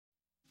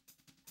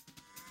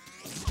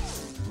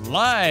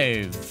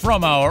Live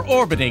from our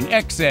orbiting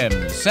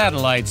XM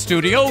satellite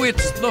studio,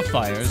 it's the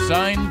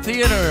Firesign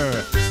Theater,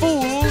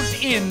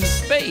 Fools in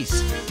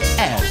Space,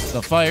 as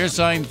the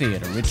Firesign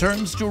Theater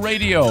returns to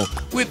radio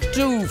with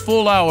 2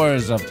 full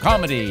hours of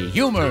comedy,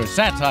 humor,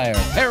 satire,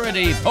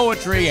 parody,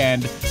 poetry,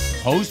 and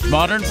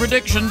postmodern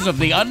predictions of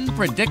the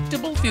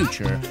unpredictable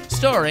future,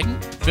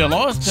 starring Phil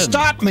Austin.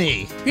 Stop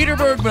me! Peter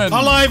Bergman.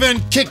 Alive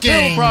and kicking!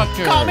 Bill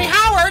Proctor. Call me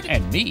Howard!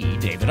 And me,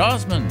 David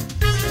Osmond.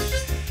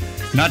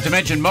 Not to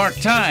mention Mark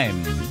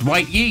Time,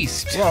 Dwight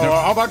Yeast. Well,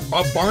 how about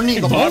Barney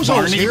the Bozo's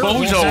Barney here?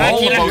 Bozo, all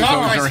the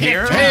Bozos are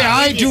here. Hey,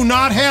 I do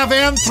not have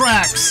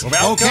anthrax.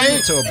 Welcome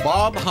Okay? to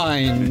Bob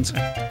Hind.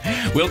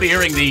 We'll be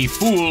hearing the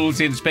Fools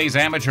in Space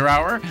Amateur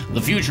Hour,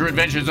 the future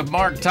adventures of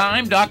Mark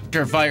Time,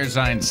 Dr.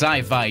 Firesign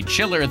Sci-Fi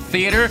Chiller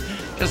Theater,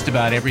 just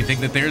about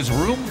everything that there's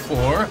room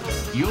for,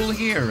 you'll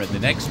hear in the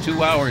next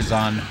 2 hours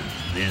on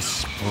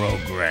this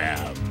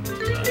program.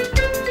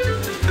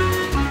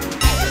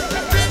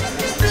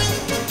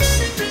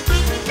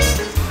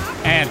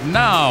 And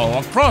now,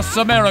 across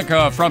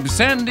America, from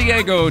San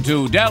Diego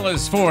to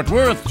Dallas, Fort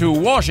Worth to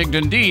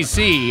Washington,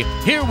 D.C.,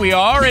 here we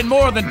are in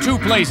more than 2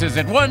 places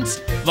at once,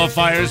 the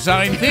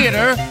Firesign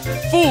Theater,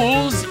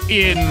 Fools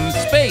in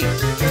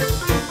Space.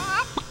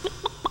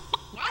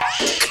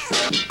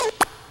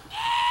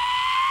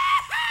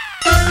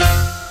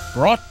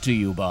 Brought to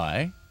you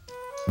by...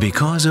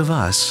 Because of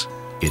us,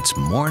 it's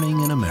morning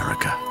in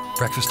America.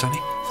 Breakfast, honey?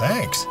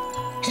 Thanks.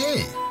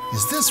 Hey,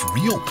 is this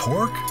real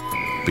pork?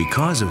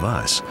 Because of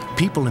us,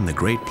 people in the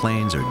Great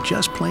Plains are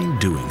just plain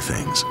doing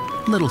things.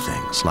 Little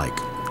things like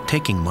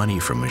taking money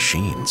from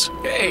machines.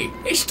 Hey,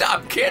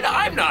 stop, kid.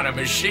 I'm not a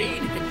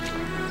machine.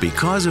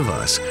 Because of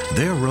us,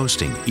 they're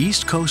roasting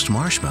East Coast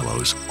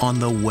marshmallows on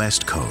the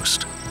West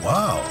Coast.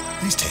 Wow,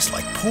 these taste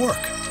like pork.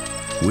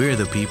 We're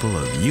the people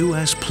of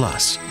US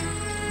Plus.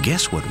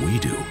 Guess what we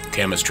do?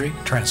 Chemistry?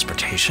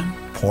 Transportation?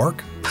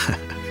 Pork?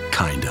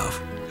 Kind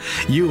of.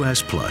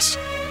 US Plus.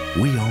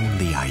 We own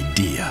the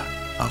idea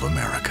of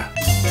America.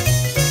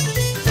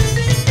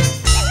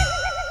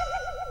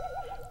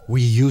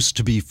 We used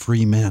to be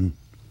free men.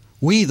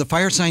 We, the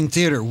Firesign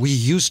Theater, we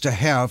used to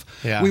have.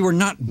 Yeah. We were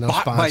not No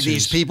bought by sponsors.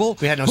 these people.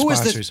 We had no Who is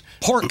sponsors. this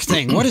pork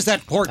thing? What is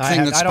that pork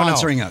thing that's I don't know.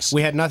 sponsoring us?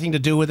 We had nothing to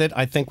do with it.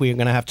 I think we're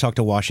going to have to talk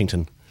to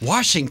Washington.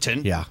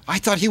 Washington? Yeah. I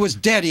thought he was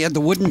dead. He had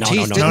the wooden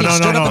teeth. no, Didn't he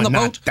stood up on the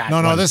not boat? that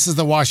No, one. this is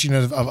the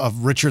Washington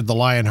of Richard the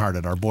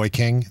Lionhearted, our boy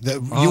king. The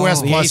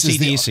US the Plus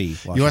is AC/DC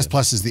US Washington.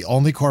 Plus is the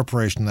only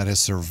corporation that has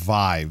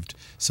survived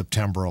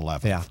September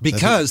 11th. Yeah.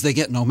 Because they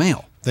get no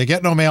mail. They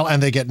get no mail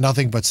and they get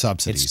nothing but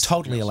subsidies. It's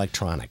totally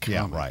electronic.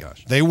 Yeah, Oh my right.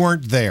 gosh. They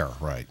weren't there,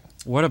 right?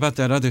 What about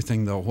that other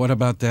thing, though? What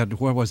about that?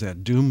 What was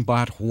that?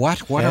 Doombot?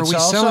 What are It's we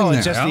also, selling there?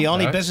 It's just the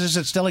only Yeah. businesses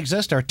that still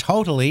exist are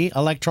totally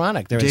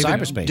electronic. They're in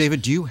cyberspace.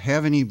 David, do you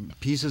have any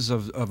pieces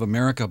of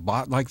America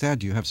bought like that?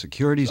 Do you have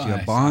securities? Do you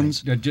have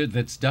bonds?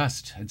 That's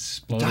dust. It's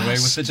blown away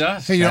with the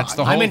dust. Hey, you know, That's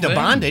the whole I'm into thing.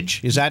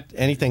 bondage. Is that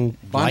anything?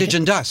 Bondage like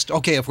and dust.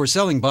 Okay, if we're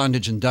selling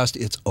bondage and dust,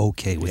 it's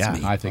okay with Yeah.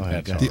 me. I think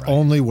that's all The right.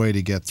 only way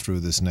to get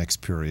through this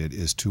next period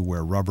is to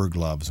wear rubber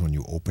gloves when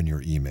you open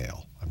your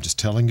email. I'm just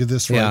telling you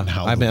this right Yeah,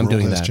 now. I'm the world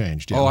doing has that.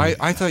 changed. Oh,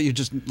 I thought you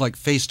just like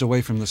faced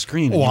away from the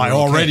screen. and Well, you I were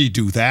okay. already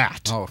do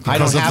that. Oh, I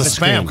because don't of have the a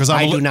screen. spam. Because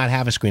I do not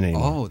have a screen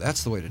anymore. Oh,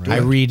 that's the way to do I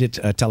it. read it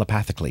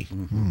telepathically.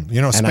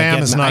 You know, And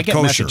spam is not I get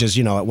kosher. messages,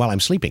 while I'm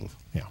sleeping.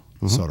 Yeah,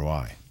 so do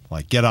I.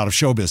 Like, get out of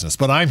show business.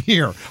 But I'm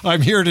here.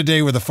 I'm here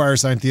today with the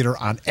Firesign Theater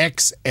on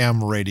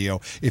XM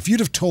Radio. If you'd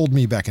have told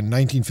me back in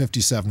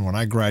 1957 when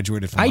I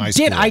graduated from high I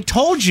school. did. I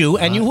told you,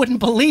 and you wouldn't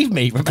believe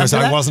me. because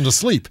Remember I that? wasn't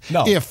asleep.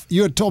 No. If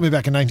you had told me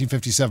back in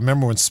 1957,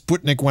 remember when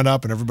Sputnik went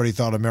up and everybody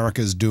thought America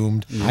is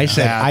doomed? I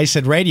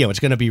said radio. It's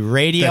going to be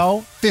radio.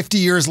 That 50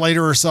 years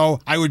later or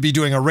so, I would be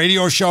doing a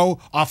radio show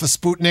off of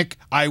Sputnik.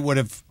 I would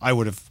have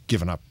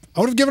given up. I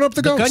would have given up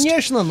the ghost.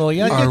 Конечно, но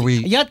я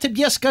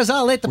тебе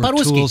сказал это We're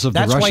по-русски. tools of the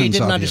That's why you Russians,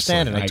 didn't obviously.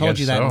 understand it. I I told guess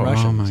you that in so.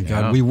 Russian. Oh my God,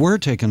 Yeah. we were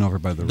taken over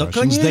by the Да,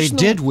 Russians. They конечно.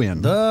 did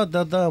win. Да.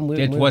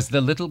 It was the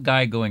little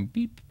guy going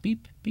beep,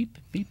 beep, beep,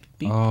 beep,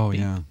 beep. Oh, beep,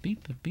 yeah.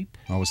 Beep, beep, beep.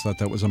 I always thought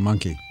that was a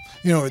monkey.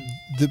 You know,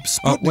 the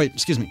Oh, Sputnik. wait,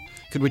 excuse me.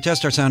 Could we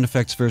test our sound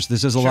effects first?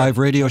 This is a live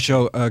radio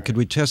show. Could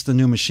we test the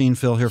new machine,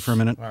 Phil, here for a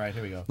minute? All right,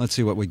 here we go. Let's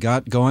see what we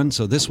got going.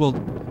 So this will...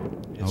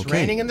 It's okay.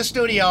 raining in the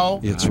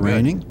studio. It's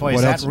raining. Boy, what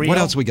is that else? real? What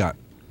else we got?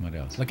 What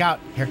else? Look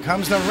out. Here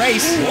comes the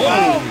race.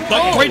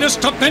 The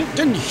greatest event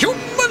in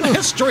human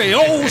history.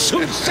 Oh,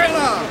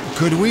 Susanna!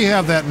 Could we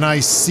have that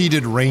nice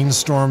seated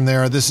rainstorm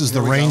there? This is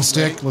the we rain go.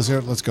 stick.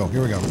 Let's go.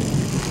 Here we go.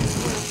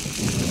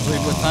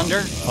 With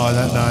thunder? Oh,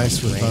 isn't that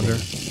nice with thunder?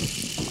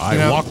 I You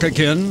know- walk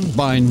again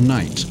by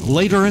night.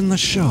 Later in the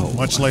show.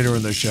 Much later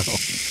in the show.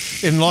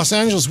 In Los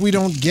Angeles, we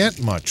don't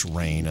get much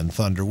rain and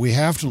thunder. We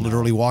have to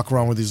literally walk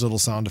around with these little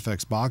sound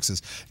effects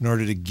boxes in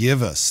order to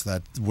give us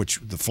that, which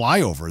the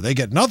flyover, they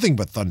get nothing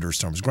but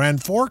thunderstorms.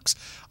 Grand Forks,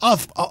 a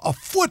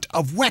foot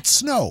of wet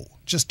snow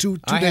just two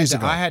days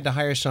ago. I had to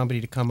hire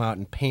somebody to come out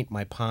and paint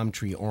my palm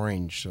tree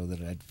orange so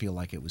that I'd feel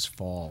like it was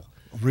fall.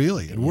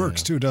 Really? It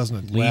works too, doesn't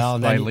it? Leaf by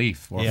then-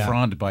 leaf or yeah.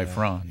 frond by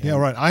frond. Yeah,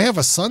 right. I have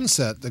a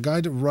sunset. The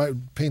guy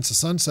paints a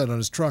sunset on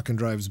his truck and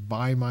drives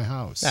by my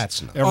house.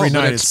 That's nice. every but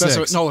night at it's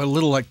 6. No, a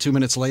little like 2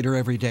 minutes later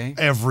every day.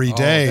 Every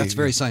day. that's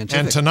very scientific.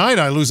 And tonight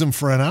I lose him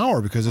for an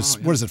hour because it's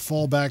what is it?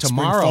 Fall back, spring,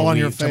 fall on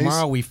your face.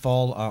 Tomorrow we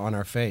fall on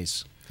our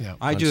face. Yeah.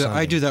 I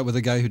do that with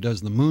a guy who does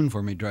the moon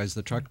for me, drives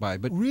the truck by.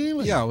 But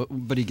Really? Yeah,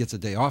 but he gets a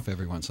day off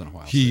every once in a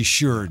while. He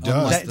sure does.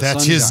 Unless the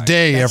That's sun his dies.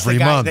 day That's every the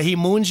guy month. that he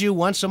moons you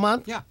once a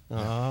month? Yeah.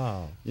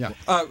 Oh. Yeah.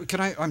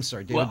 I'm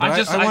sorry, David, Well,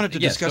 but I wanted to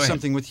yes, discuss go ahead.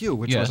 something with you,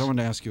 which Yes. was I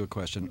wanted to ask you a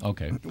question.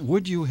 Okay.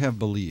 Would you have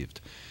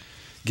believed,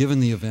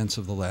 given the events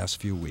of the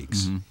last few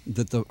weeks,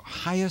 that the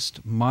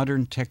highest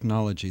modern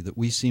technology that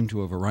we seem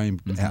to have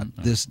arrived at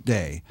this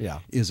day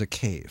is a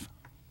cave?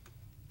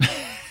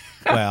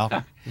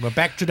 Well, we're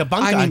back to the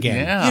bunker again.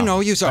 yeah. You know,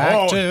 you saw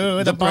Back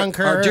to the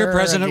bunker our dear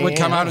president would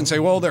come again. out and say,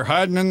 "Well, they're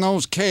hiding in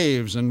those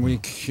caves, and we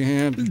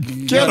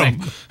can't Get 'em.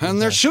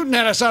 And they're shooting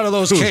at us out of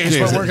those caves,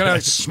 but we're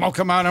gonna smoke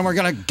them out and we're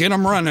gonna get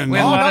them running."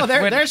 Well, Oh, lot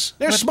no, of-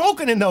 they're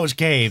smoking in those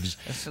caves.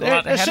 They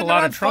had a sitting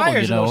lot on of trouble,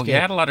 fires you in know. those You had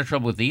caves. a lot of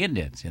trouble with the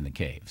Indians in the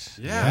caves.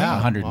 Yeah.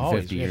 150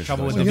 Always. years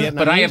Trouble ago. with the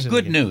But I have Vietnamese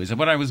good in the- news.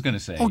 What I was going to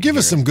say. Oh, give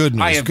us here some good is,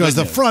 I news have because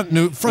good the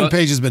news. front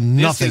page has been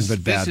nothing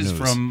but bad This news. is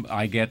from,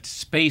 I get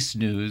Space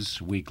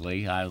News Weekly.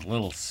 I was a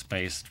little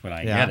spaced when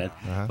I Yeah. get it.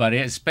 But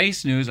it's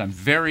Space News, I'm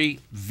very,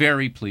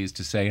 very pleased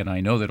to say, and I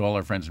know that all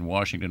our friends in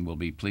Washington will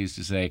be pleased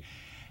to say,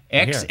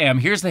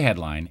 here's the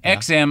headline,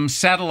 XM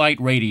satellite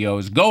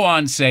radios go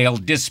on sale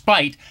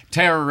despite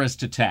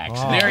terrorist attacks.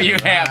 There you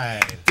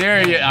have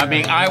I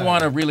mean, I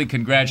want to really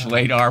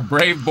congratulate our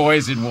brave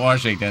boys in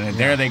Washington, and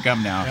there they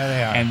come now. There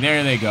they are. And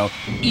there they go.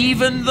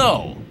 Even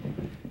though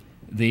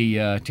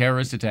the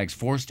terrorist attacks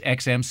forced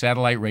XM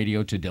satellite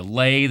radio to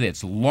delay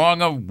its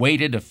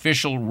long-awaited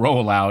official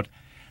rollout,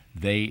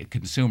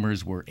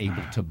 consumers were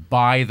able to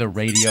buy the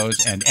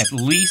radios, and at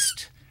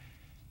least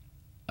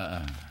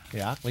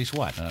Yeah, at least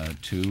what?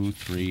 2,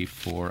 3,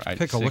 4, Pickle,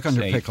 6, look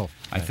under 8. pickle.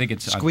 I think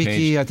it's on Squeaky,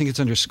 page, I think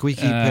it's under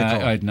Squeaky Pickle.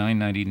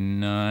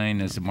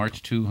 $9.99. It's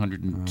March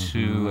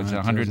 202. It's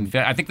 150.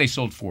 I think they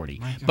sold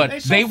 40, but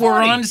sold they were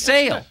 40. on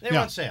sale. They were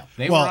on sale.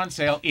 They Well- were on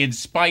sale in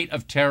spite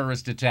of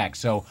terrorist attacks.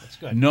 So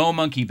good. no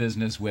monkey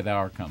business with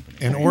our company.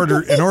 in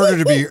order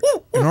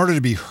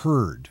to be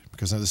heard,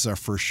 because this is our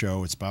first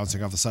show, it's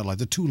bouncing off the satellite.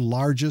 The two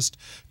largest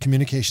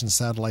communication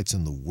satellites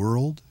in the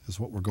world is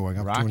what we're going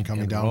up Rock to and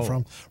coming and down roll.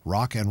 from.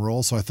 Rock and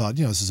roll. So I thought,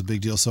 this is a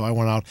big deal. So I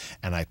went out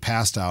and I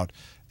passed out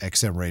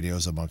XM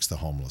radios amongst the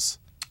homeless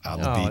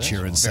on the beach that's here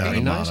in very Santa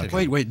nice.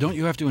 Monica. Wait, don't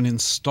you have to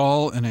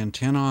install an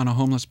antenna on a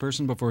homeless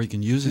person before he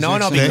can use his No,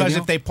 XM because radio?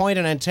 if they point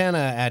an antenna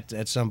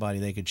at somebody,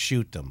 they could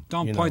shoot them.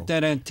 Don't point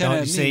that antenna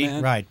Don't at me, see,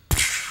 man. Right.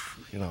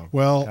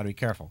 Well, got to be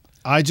careful.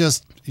 I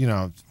just,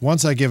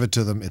 once I give it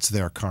to them, it's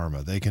their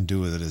karma. They can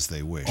do with it as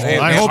they wish. They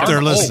I have hope they're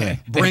karma. listening.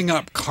 Bring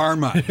up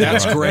karma.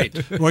 That's great.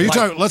 Well,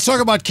 let's talk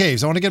about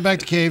caves. I want to get back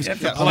to caves. You have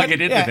to plug it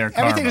into their karma.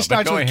 Everything that but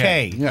starts go with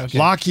ahead. K. Yeah. Okay.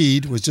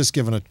 Lockheed was just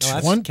given a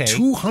that's K.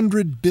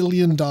 $200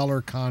 billion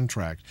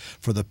contract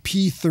for the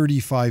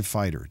P-35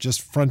 fighter.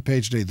 Just front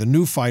page today. The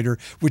new fighter,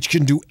 which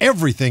can do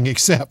everything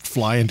except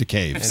fly into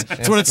caves.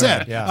 That's what it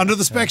said. Yeah. Under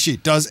the spec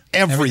sheet, does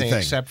everything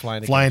except fly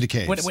into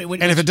caves. Wait,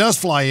 and if it does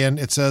fly in,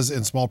 it says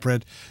in small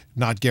print,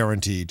 not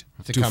guaranteed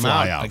to come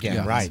fly out out. again.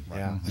 Yeah. Right.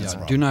 Yeah. That's Yeah,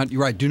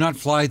 right. do not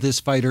fly this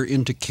fighter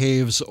into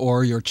caves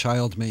or your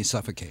child may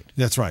suffocate.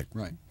 That's right.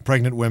 Right.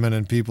 Pregnant women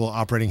and people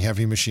operating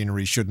heavy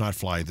machinery should not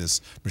fly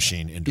this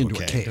machine into a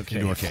cave.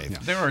 Into a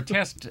cave. There are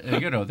tests,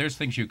 there's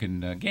things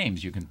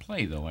games you can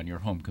play, though, on your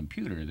home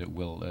computer that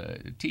will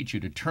teach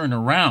you to turn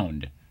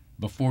around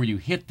before you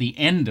hit the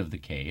end of the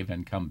cave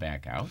and come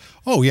back out.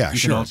 Oh, yeah, You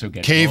sure. can also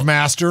get Cave gold-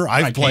 Master.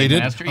 I've Right, played Cave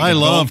it. Master. You I get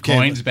love gold cave.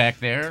 coins back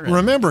there. and,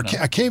 Remember, you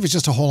know. a cave is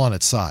just a hole on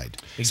its side.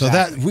 So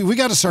Exactly. that we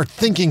got to start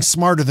thinking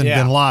smarter than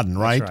Yeah, Bin Laden,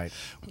 right? That's right.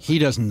 He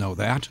doesn't know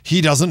that. He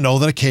doesn't know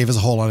that a cave is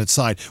a hole on its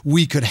side.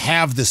 We could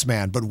have this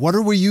man, but what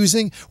are we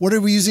using? What are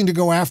we using to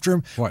go after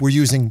him? What? We're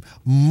using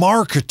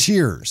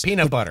marketeers.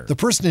 Peanut butter. The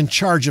person in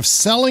charge of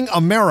selling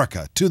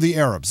America to the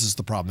Arabs. This is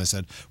the problem. They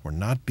said, we're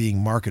not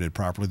being marketed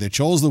properly. They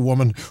chose the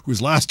woman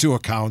whose last two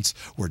accounts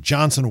were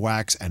Johnson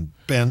Wax and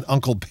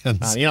Uncle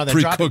Ben's They're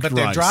pre-cooked dropping,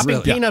 rice.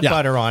 dropping peanut Yeah.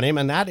 butter on him,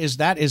 and that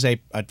is a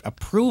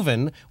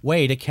proven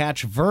way to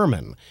catch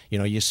vermin.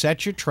 You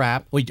set your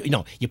trap. Well,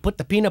 you put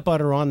the peanut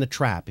butter on the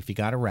trap if you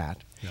got a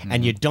rat,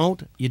 and you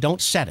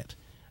don't set it,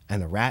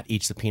 and the rat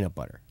eats the peanut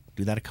butter.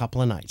 Do that a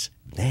couple of nights.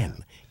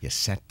 Then you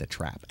set the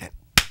trap. And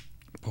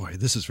Boy,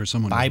 this is for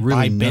someone Bye, with really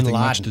bye, Bin nothing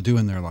much Laden. to do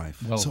in their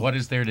life. Well, what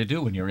is there to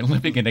do when you're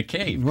living in a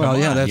cave? Well,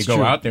 Come yeah, on. that's You go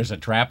true. out, there's a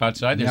trap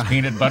outside, there's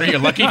peanut butter, you're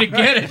lucky to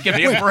get it. Give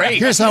me a break.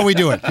 Here's how we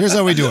do it.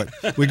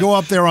 We go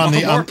up there on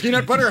More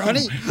peanut butter,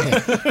 honey?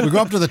 we go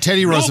up to the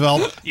Teddy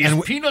Roosevelt, There's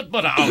and peanut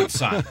butter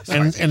outside.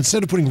 And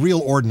instead of putting real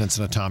ordnance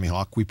in a Tommy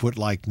Hawk, we put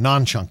like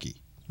non-chunky.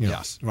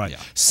 Yes. Right. Yeah.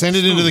 Send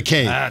it into the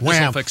cave. this'll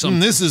Wham. fix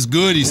 'em. This is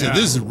good. He said,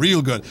 this is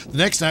real good. The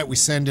next night we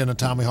send in a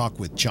Tommy Hawk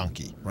with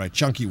chunky, right?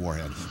 Chunky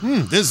warhead.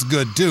 This is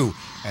good too.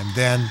 And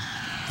then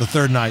The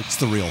third night's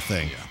the real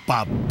thing.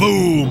 Ba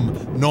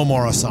boom! No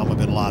more Osama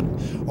bin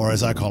Laden, or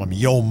as I call him,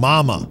 Yo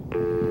Mama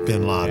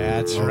bin Laden.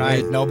 That's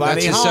right.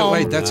 Nobody that's home.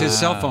 Wait, that's his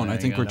cell phone. I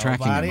think we're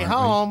tracking him. Nobody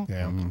home.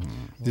 Yeah.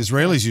 The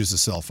Israelis use the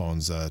cell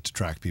phones to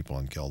track people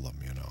and kill them.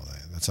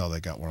 That's how they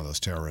got one of those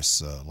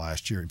terrorists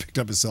last year. He picked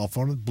up his cell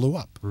phone and it blew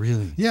up.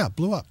 Really? Yeah,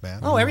 blew up,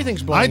 man. Oh,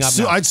 everything's blowing up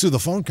now. I'd sue the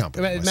phone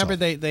company. Remember,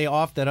 they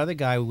offed that other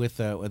guy with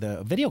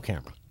a video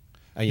camera.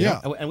 Yeah.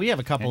 And we have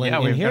a couple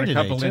in we've here got a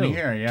today, couple too. in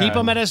here, yeah. Keep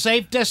them at a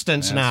safe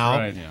distance That's now.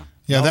 right, yeah.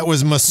 Yeah, that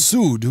was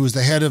Massoud, who was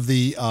the head of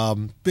the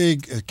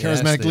big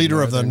charismatic the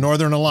leader of the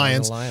Northern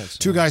Alliance.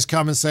 Two guys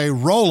come and say,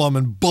 roll him,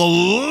 and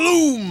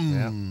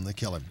bloom, they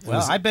kill him.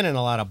 Well, I've been in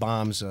a lot of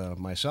bombs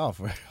myself.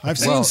 I've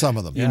seen some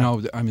of them. You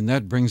know, I mean,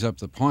 that brings up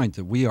the point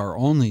that we are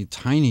only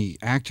tiny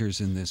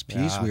actors in this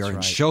piece. Yeah, we are in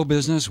right. show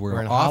business.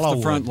 We're in off Hollywood.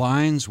 the front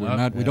lines. We're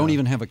not. We don't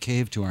even have a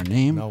cave to our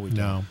name. No, we don't.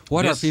 No.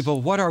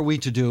 What are we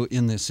to do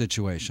in this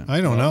situation? I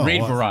don't know.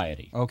 Read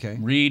Variety. Okay.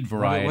 Read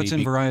Variety. What's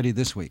in Variety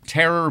this week?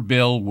 Terror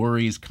Bill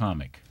Worries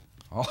Comic.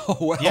 Oh,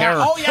 well. Terror.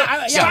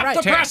 Right.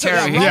 the press.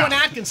 Rowan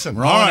Atkinson.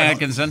 Rowan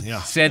Atkinson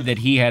said that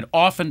he had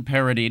often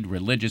parodied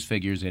religious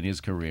figures in his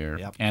career,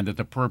 and that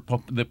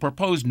the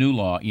proposed new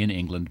law in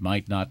England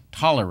might not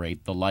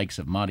tolerate the likes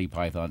of Monty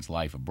Python's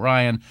Life of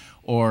Brian,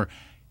 or,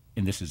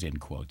 and this is in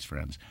quotes,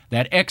 friends,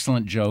 that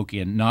excellent joke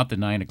in Not the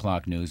 9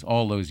 O'Clock News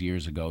all those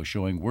years ago,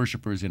 showing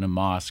worshippers in a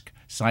mosque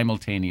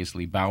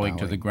simultaneously bowing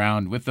to the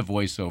ground with the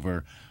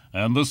voiceover,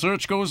 "And the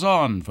search goes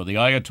on for the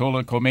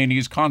Ayatollah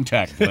Khomeini's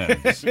contact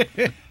lens."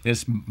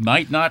 This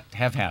might not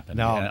have happened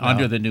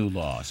under the new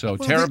law. So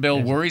Terror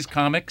Bill worries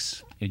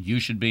comics, and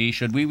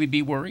should we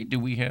be worried? Do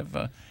we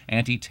have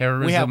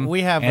anti-terrorism?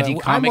 We have.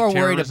 I'm more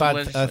worried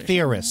about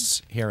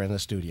theorists here in the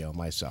studio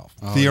myself.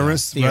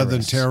 Theorists rather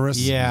than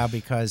terrorists. Yeah,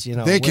 because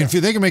they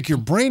can make your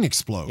brain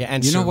explode. Yeah,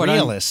 and you know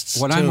surrealists.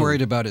 What I'm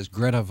worried about is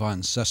Greta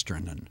von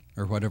Susteren,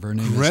 or whatever her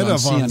name Greta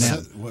is on von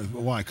CNN.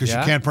 Why? Because you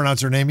can't pronounce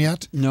her name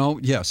yet? No.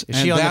 Yes. Is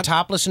she on the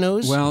topless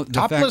news? Well,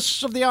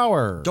 topless of the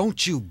hour.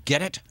 Don't you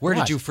get it? Where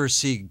did you first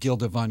see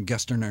Gilda von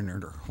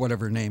Gesternen, or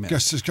whatever her name is?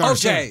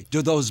 OJ.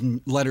 Do those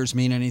letters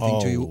mean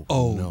anything to you?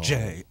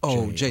 OJ.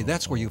 OJ.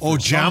 That's where you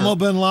first saw Osama her.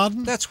 bin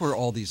Laden? That's where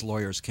all these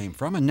lawyers came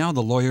from, and now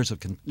the lawyers have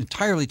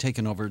entirely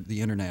taken over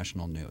the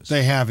international news.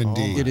 They have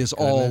indeed. It is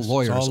all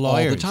lawyers all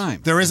the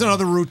time. There is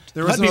another route.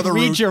 Let me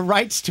read your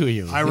rights to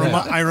you.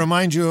 I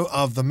remind you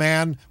of the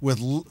man with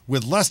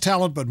less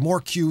talent but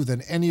more Q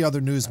than any other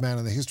newsman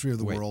in the history of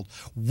the world,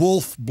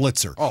 Wolf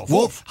Blitzer. Oh,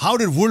 Wolf! How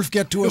did Wolf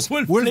get to us?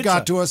 Wolf Wolf Blitzer.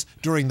 got to us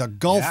during the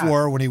Gulf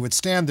War, when he would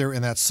stand there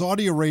in that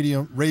Saudi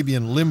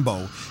Arabian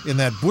limbo in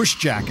that bush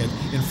jacket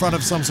in front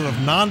of some sort of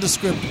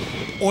nondescript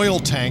oil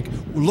tank,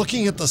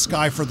 looking at the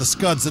sky for the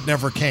scuds that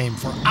never came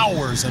for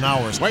hours and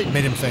hours. Made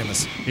him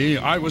famous.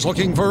 I was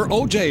looking for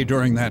OJ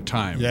during that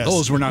time. Yes.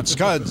 Those were not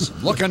scuds.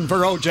 Looking for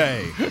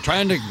OJ.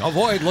 Trying to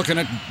avoid looking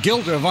at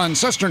Gilda von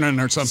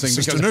Susternen or something.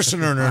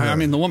 I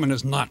mean, the woman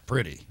is not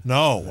pretty.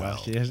 No,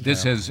 well.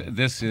 This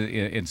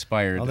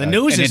inspired the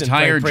news an isn't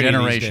entire very pretty these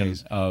generation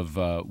days. of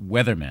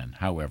weathermen,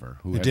 however,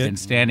 who have did? been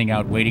standing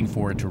out waiting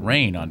for it to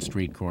rain on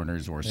street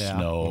corners or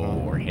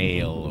snow or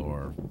hail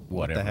or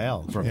whatever the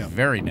hell? for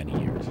very many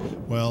years.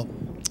 Well,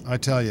 I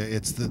tell you,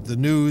 it's the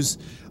news.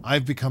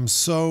 I've become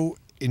so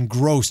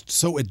engrossed,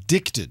 so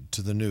addicted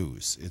to the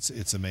news.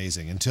 It's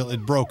amazing, until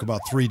it broke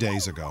about 3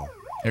 days ago.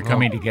 They're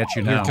coming to get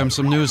you now. Here comes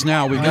some news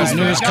now. We've got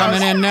news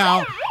coming in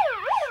now.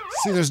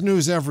 See, there's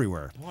news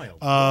everywhere. Wait,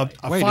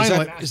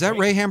 Finally, is that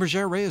Ray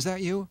Hamburger? Ray, is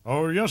that you?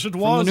 Oh, yes, it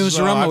From was. the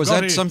newsroom? Was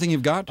that something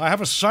you've got? I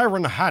have a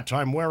siren hat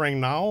I'm wearing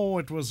now.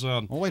 It was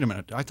Oh, wait a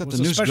minute. I thought it was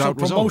the a news special drought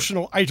was over.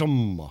 promotional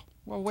item.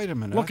 Well, wait a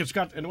minute. Look, it's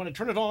got, and when I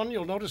turn it on,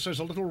 you'll notice there's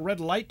a little red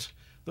light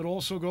that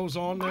also goes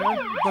on there.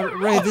 But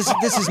Ray,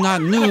 this is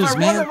not If news, I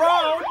man. run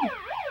around,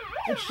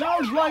 it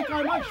sounds like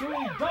I'm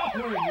actually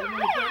Doppling.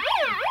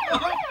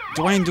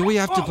 Dwayne, do we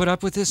have to put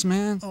up with this,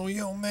 man? oh,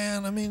 yo,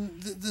 man, I mean,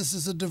 this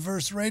is a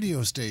diverse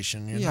radio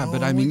station, you Yeah, know?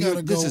 but I and we mean,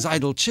 gotta this go- is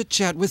idle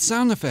chit-chat with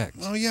sound effects.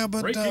 Oh, yeah,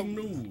 but Breaking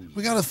news.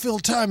 we got to fill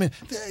time.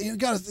 You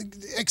got to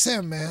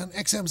XM, man.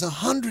 XM's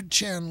 100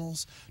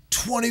 channels,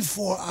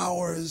 24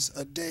 hours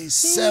a day,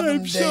 7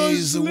 I'm so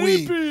days a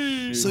week.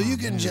 sleepy. So you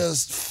can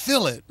just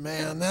fill it,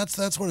 man.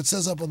 That's what it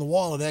says up on the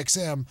wall at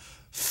XM.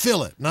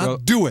 Fill it,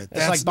 not do it. It's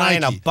That's like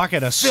buying Nike. a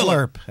bucket of Fill it.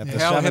 Slurp at the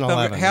Hal,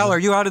 7-Eleven. Hal, are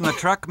you out in the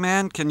truck,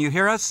 man? Can you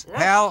hear us?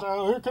 Hal?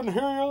 I can hear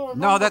you.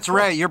 No, that's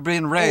Ray. You're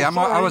being Ray. Oh, I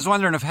sorry. was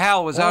wondering if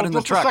Hal was out in the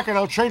Just truck. a second,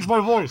 I'll change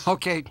my voice.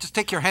 Okay, just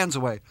take your hands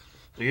away.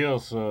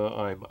 Yes,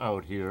 I'm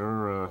out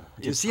here.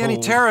 Do you see any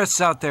terrorists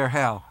out there,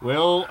 Hal?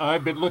 Well,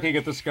 I've been looking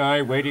at the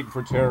sky, waiting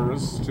for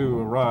terrorists to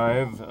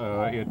arrive.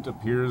 It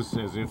appears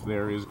as if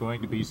there is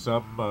going to be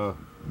some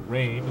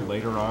rain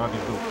later on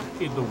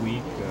in the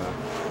week.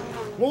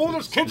 Oh,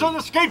 there's kids on the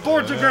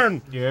skateboards again.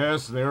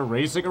 Yes, they're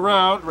racing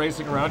around.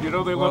 You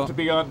know they love to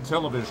be on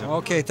television.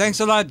 Okay,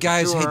 thanks a lot,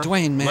 guys. Hey, Sure.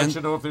 Dwayne, man. Let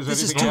you know if there's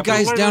This is anything two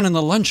guys happening down later. in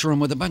the lunchroom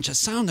with a bunch of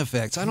sound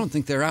effects. I don't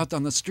think they're out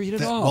on the street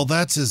at all. Well,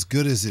 that's as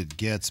good as it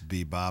gets,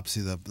 Bebop.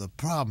 See, the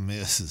problem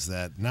is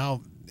that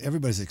now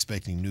everybody's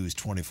expecting news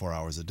 24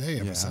 hours a day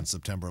ever since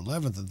September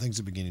 11th, and things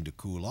are beginning to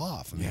cool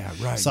off. I mean,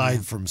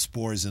 aside from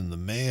spores in the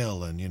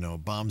mail and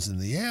bombs in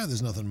the air,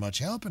 there's nothing much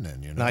helping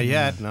in. Not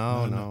yet.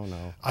 No.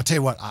 I'll tell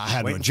you what. I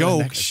had a Waiting for the joke.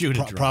 next shoe to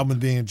drop. Problem with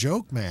being a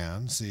joke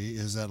man,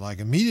 is that like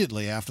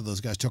immediately after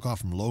those guys took off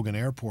from Logan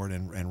Airport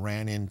and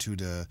ran into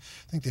I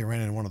think they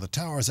ran into one of the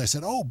towers. I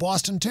said, "Oh,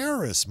 Boston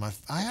terrorists!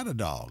 I had a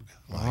dog."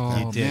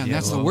 Man,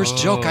 that's the worst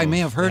joke I may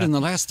have heard in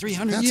the last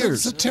 300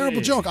 years. It's a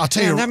terrible joke. I'll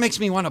tell you. That makes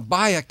me want to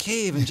buy a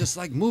cave and just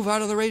like move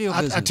out of the radio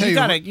business. I tell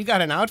you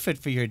got an outfit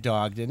for your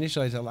dog, didn't you?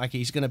 So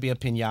he's going to be a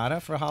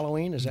piñata for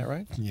Halloween. Is that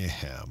right? Yeah,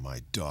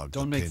 my dog.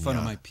 Don't make fun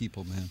of my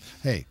people, man.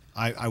 Hey,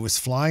 I was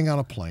flying on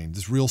a plane.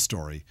 This real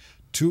story.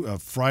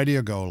 Friday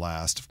ago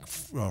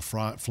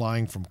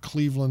flying from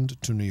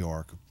Cleveland to New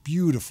York.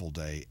 Beautiful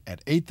day.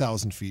 At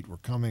 8,000 feet, we're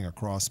coming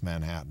across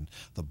Manhattan.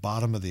 The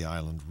bottom of the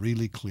island,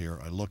 really clear.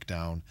 I look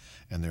down,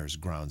 and there's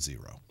ground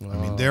zero. I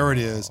mean, there it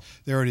is.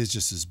 There it is,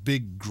 just this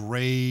big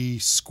gray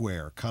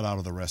square cut out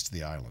of the rest of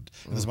the island.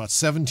 And there's about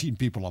 17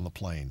 people on the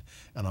plane.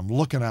 And I'm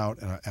looking out,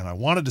 and I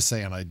wanted to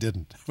say, and I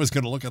didn't. I was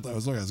going to look at that. I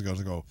was going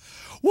to go,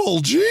 well,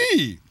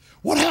 gee,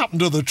 what happened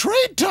to the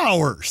trade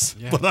towers?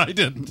 Yeah. But I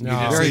didn't.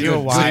 No, very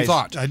good. Good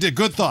thought. I did.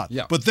 Good thought.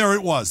 Yeah. But there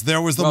it was.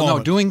 There was the moment.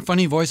 No, doing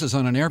funny voices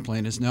on an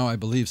airplane is now, I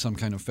believe, some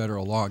kind of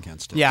federal law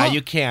against it. Yeah,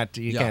 you can't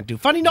do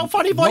funny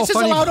voices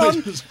allowed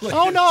voices, on. please.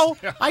 Oh no,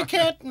 I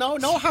can't. No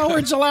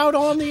Howard's allowed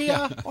on the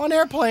on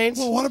airplanes.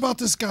 Well, what about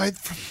this guy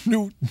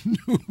from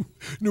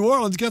New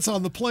Orleans gets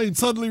on the plane,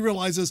 suddenly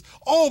realizes,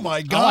 oh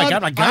my God, I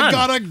got a gun. I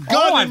got a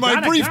gun in my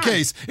got a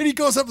briefcase. And he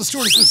goes up to the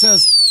stewardess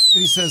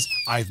and says,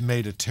 I've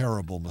made a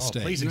terrible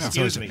mistake. Please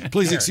excuse me.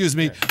 Please excuse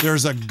me.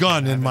 There's a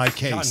gun in my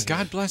case.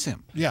 God bless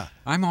him. Yeah.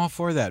 I'm all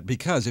for that,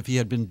 because if he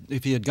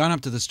had gone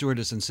up to the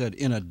stewardess and said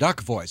in a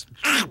duck voice,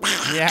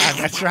 yeah,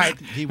 that's right.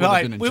 He would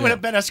have been in we jail. would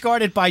have been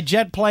escorted by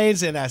jet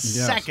planes in a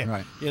second.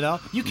 Right.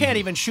 You can't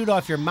even shoot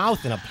off your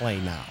mouth in a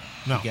plane now.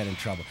 No. You get in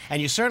trouble, and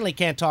you certainly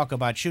can't talk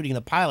about shooting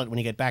the pilot when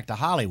you get back to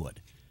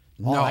Hollywood.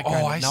 no,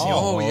 I see. No.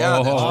 Oh,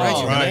 yeah, that's right.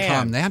 You got to man.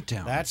 calm that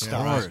down. That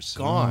stuff is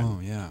gone. Oh,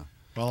 yeah.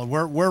 Well,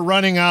 we're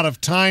running out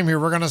of time here.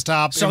 We're going to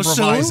stop So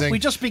improvising. soon? We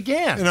just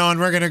began. And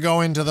we're going to go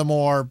into the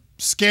more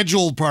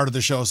scheduled part of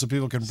the show so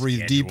people can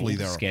breathe deeply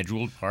there.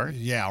 Scheduled part?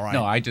 Yeah, right.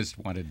 No, I just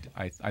wanted,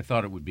 I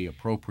thought it would be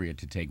appropriate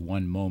to take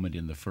one moment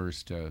in the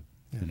first,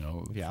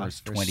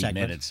 first 20 segment.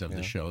 minutes of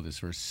the show, this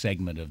first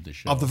segment of the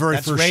show. Of the very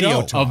That's first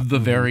radio show. talk. Of the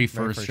very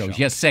first first show. show.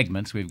 Yes,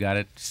 segments. We've got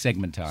it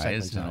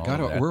segmentized. And all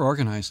of that. We're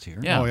organized here.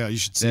 Yeah. Oh, yeah, you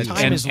should see That-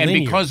 it. Time is and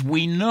linear. because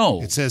we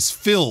know It says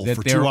fill That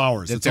for they're- 2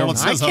 hours. that That's all they're- it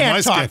says I on my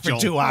can't talk schedule.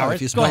 for 2 hours.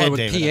 If you Go spell ahead, it with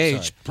David, I'm PH,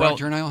 sorry.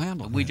 Proctor and I'll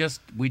handle it.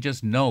 we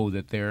just know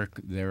that they're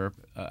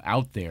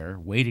out there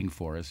waiting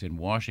for us in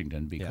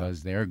Washington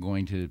because they're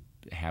going to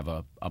have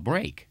a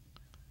break.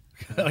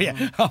 Oh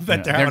yeah, I'll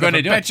bet they're They're having going a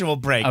to do perpetual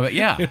break.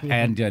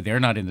 and they're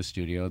not in the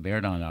studio. They're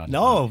not on.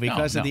 No,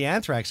 because of the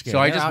anthrax scare. So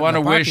I They're just out want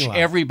in to the wish parking lot.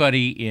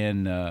 everybody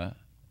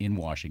in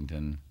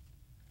Washington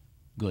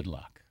good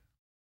luck.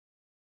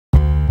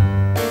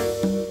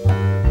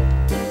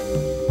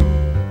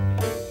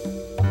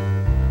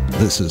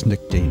 This is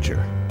Nick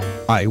Danger.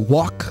 I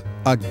walk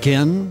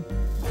again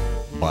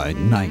by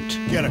night.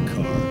 Get a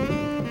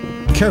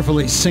car.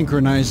 Carefully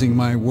synchronizing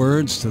my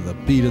words to the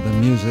beat of the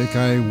music,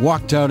 I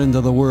walked out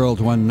into the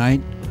world one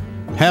night,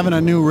 having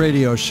a new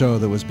radio show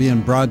that was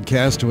being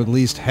broadcast to at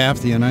least half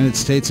the United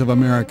States of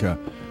America,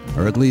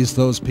 or at least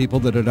those people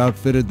that had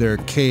outfitted their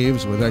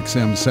caves with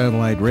XM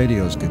satellite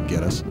radios could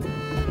get us.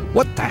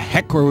 What the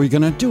heck were we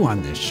going to do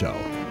on this show?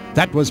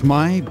 That was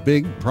my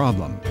big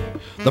problem.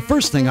 The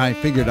first thing I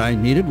figured I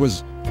needed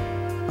was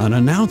an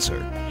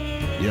announcer.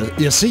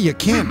 You see, you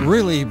can't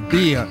really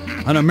be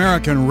an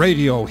American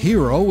radio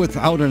hero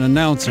without an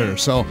announcer,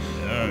 so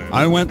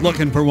I went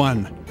looking for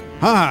one.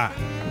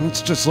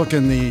 Let's just look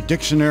in the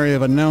dictionary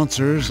of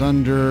announcers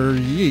under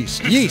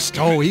Yeast. Yeast,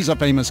 oh, he's a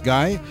famous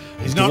guy.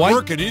 He's not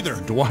working either.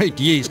 Dwight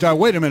Yeast.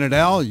 Wait a minute,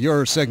 Al.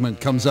 Your segment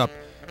comes up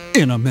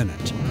in a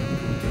minute.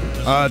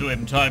 To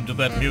him time to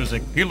that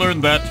music. He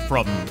learned that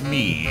from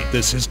me.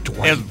 This is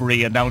Dwight.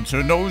 Every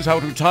announcer knows how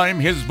to time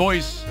his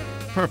voice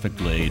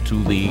perfectly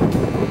to the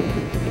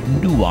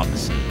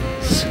nuances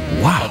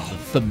of the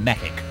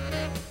thematic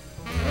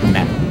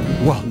matter.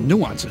 Well,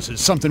 nuances is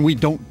something we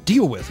don't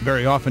deal with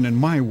very often in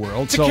my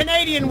world. It's a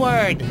Canadian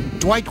word.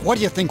 Dwight, what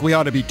do you think we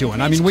ought to be doing?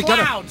 I mean, we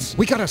clouds.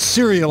 gotta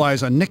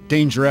serialize a Nick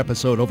Danger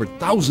episode over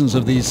thousands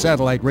of these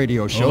satellite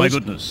radio shows. Oh, my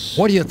goodness.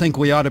 What do you think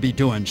we ought to be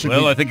doing?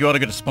 Well, I think you ought to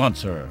get a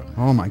sponsor.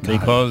 Oh, my God.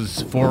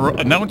 Because for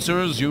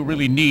announcers, you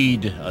really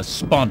need a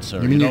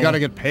sponsor. You mean you know? got to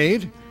get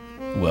paid?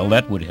 Well,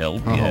 that would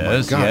help, Oh, my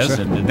yes, gosh. yes.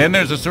 And then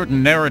there's a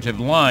certain narrative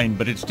line,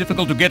 but it's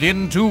difficult to get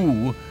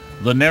into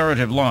The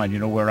narrative line, you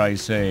know, where I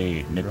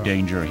say, Nick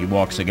Danger, he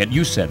walks again.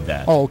 You said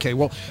that. Oh, okay.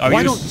 Well, Are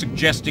why you don't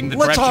suggesting that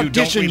let's perhaps you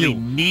don't audition really you.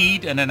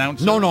 need an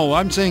announcer? No,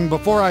 I'm saying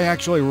before I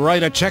actually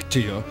write a check to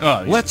you,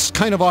 Oh, yeah. let's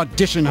kind of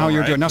audition how All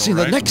you're right, doing. Now, see, all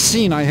the right. next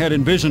scene I had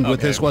envisioned with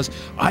Okay. this was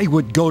I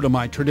would go to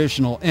my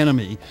traditional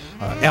enemy,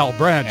 Al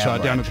Bradshaw,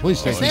 down at the police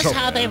Is station. this So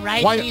how they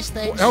write why- these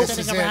things, oh, This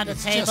is sitting around it. a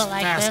It's table just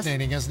like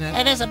fascinating, this? isn't it?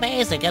 It is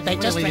amazing. And they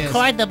just really is.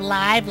 record them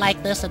live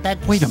like this and then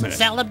Wait a minute.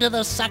 sell them to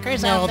those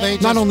suckers No, out there?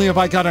 they Not only have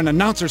I got an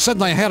announcer,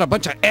 suddenly I had a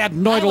bunch of I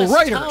adenoidal was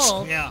writers.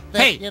 told that,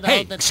 Hey, you know,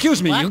 hey, that-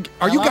 excuse me. What?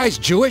 Are you Hello? guys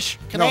Jewish?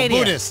 Canadian. No,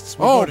 Buddhists.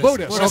 We're Oh,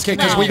 Buddhists. Buddhists. Okay,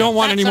 because we No, don't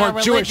want any that's more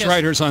our Jewish religious-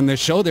 writers on this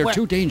show. They're We're-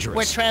 too dangerous.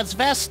 We're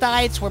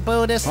transvestites, we're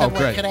Buddhists, Oh, and we're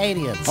great.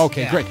 Canadians.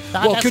 Okay, great.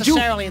 Not Well, could you...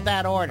 necessarily in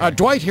that order.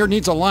 Dwight here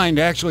needs a line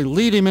to actually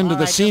lead him into All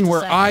the right, scene just a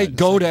where second. I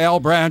go to Al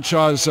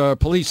Bradshaw's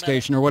police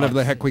station or whatever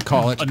the heck we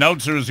call it.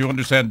 Announcers, you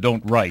understand,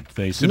 don't write.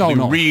 They simply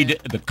No. read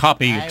the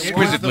copy It was exquisitely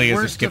It was as the it's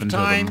worst given of to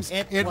them. times.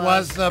 It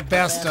was the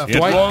best of It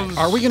Dwight, was-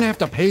 are we going to have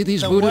to pay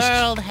these the Buddhists?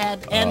 world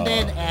had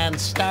ended and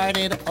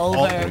started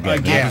over again.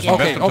 again. This was the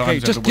best Okay, of okay,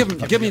 times just and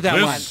it give me that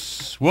line.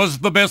 This was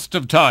the best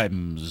of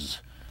times.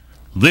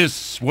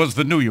 This was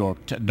the New York...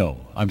 No,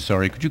 I'm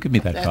sorry. Could you give me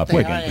that That copy thing,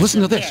 again? all right.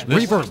 Listen to this, Here,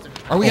 this reverb.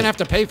 Are we going to have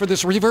to pay for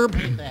this reverb?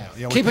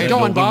 Keep it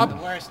going,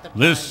 Bob. Worst of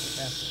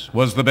This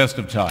was the best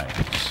of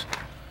times.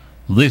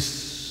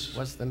 This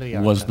Was the New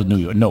York was the New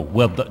York. No,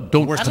 well,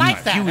 don't I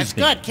like that. confuse That's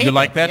me. good. Keep You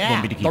like it. that? Yeah.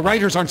 Want me to keep The it?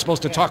 writers aren't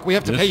supposed to talk. We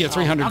have to pay you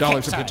 $300 Okay,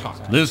 if you sorry.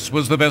 talk. This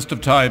was the best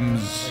of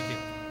times.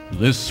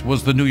 This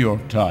was the New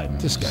York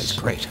Times. This guy's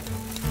great.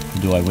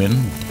 Do I win?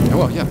 Yeah,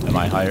 well, yeah. Am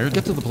I hired?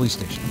 Get to the police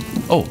station.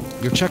 Oh,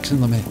 Your check's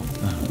in the mail.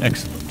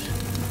 excellent.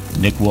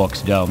 Nick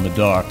walks down the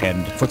dark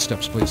and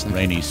Footsteps, please. Thank you.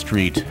 rainy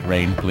street.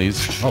 Rain,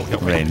 please. Oh, yeah,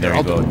 rain. There you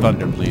I'll go. do it.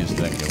 Thunder, please.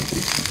 Thank you.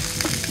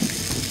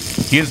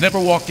 He has never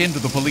walked into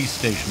the police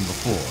station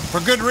before.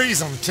 For good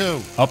reason, too.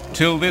 Up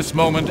till this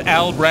moment,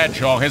 Al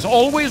Bradshaw has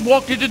always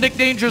walked into Nick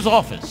Danger's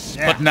office.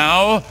 Yeah. But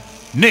now,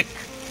 Nick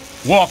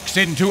walks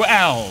into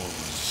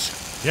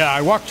Al's. Yeah,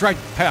 I walked right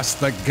past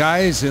the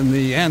guys in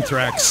the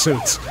anthrax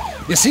suits.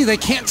 You see, they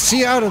can't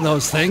see out of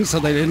those things, so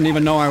they didn't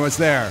even know I was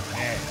there.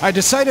 I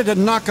decided to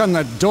knock on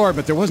the door,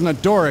 but there wasn't a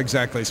door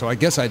exactly, so I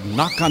guess I'd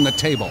knock on the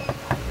table.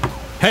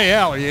 Hey,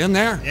 Al, are you in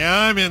there? Yeah,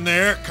 I'm in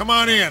there. Come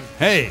on in.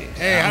 Hey.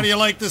 Hey, how do you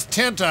like this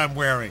tent I'm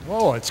wearing?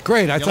 Oh, it's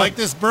great. I You thought... like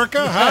this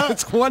burqa, huh?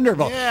 It's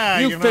wonderful. Yeah,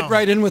 you you fit know.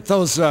 right in with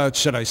those,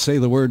 should I say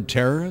the word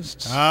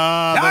terrorists? No,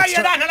 That's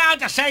you're not allowed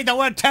to say the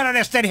word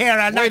terrorist in here.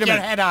 I'll knock Wait a your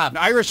minute. head off.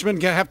 Irishmen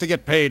have to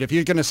get paid. If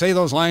you're going to say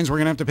those lines, we're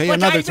going to have to pay you But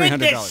another I'm in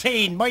this $300.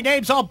 scene. My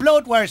name's all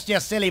Bloodwurst, you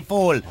silly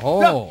fool. Oh.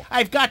 Look,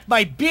 I've got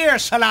my beer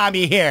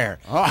salami here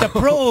to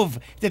prove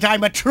that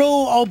I'm a true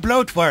old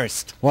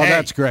Bloodwurst. Well, Hey,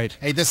 that's great.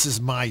 Hey, this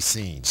is my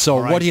scene. So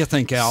all what do you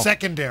think, Al?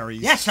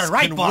 Secondaries. Yes, sir,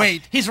 right, can boss.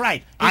 wait. He's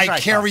right. I right,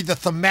 carry boss. the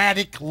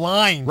thematic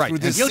line Right. through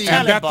this You scene. tell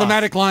And him, that boss.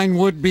 thematic line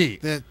would be...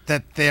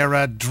 that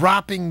they're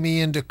dropping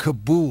me into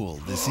Kabul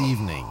this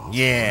evening.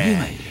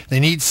 Yeah. They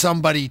need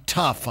somebody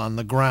tough on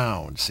the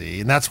ground, see?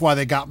 And that's why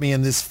they got me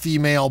in this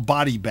female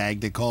body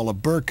bag they call a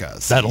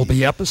burqa. See? That'll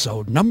be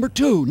episode number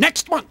 2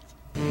 next month.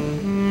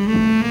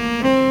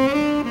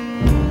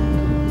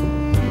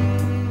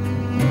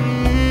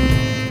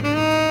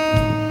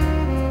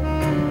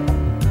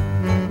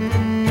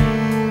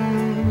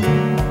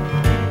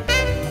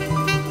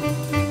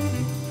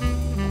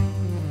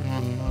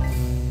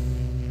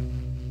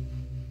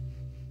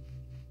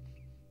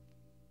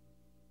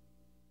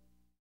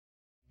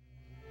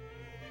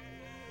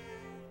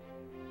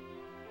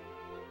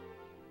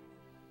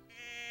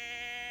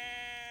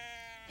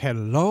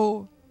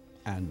 Hello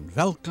and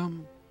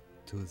welcome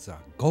to the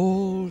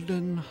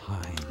Golden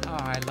Hind. Oh,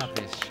 I love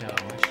this show.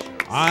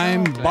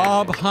 I'm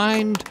Bob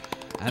Hind,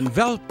 and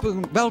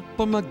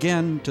welcome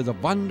again to the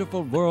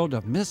wonderful world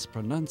of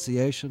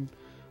mispronunciation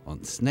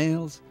on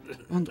snails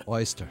and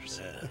oysters.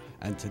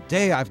 And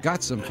today I've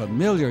got some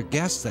familiar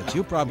guests that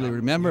you probably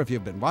remember if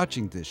you've been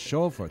watching this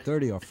show for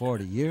 30 or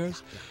 40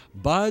 years.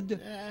 Bud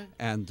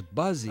and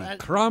Buzzy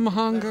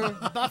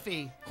Crumhunger,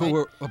 Buffy. who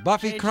were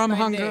Buffy changed my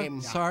Crumhunger,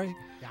 name. sorry,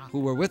 who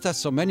were with us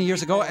so many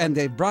years ago, and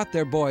they brought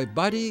their boy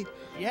Buddy.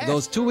 Yes.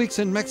 Those 2 weeks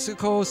in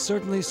Mexico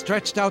certainly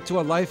stretched out to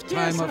a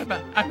lifetime Yes, of...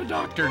 I'm a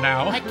doctor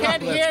now. I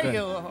can't That's hear good.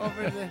 you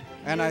over the...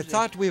 And I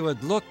thought we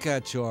would look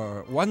at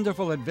your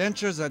wonderful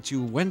adventures that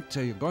you're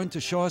going to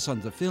show us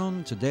on the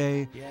film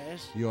today.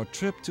 Yes. Your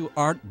trip to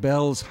Art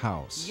Bell's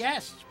house.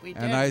 Yes, we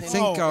did. And I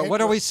think, Oh, what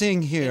are we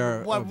seeing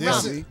here? what This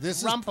Buzzy? is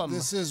this Rumpum.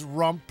 is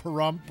Rump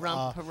Rump,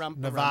 Rump,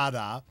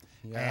 Nevada.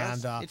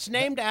 Yes. And It's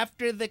named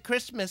after the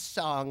Christmas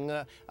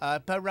song,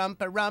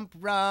 pa-rump, rump,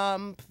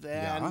 and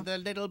Yeah. the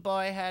little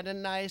boy had a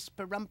nice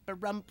pa-rump.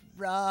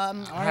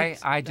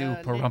 I do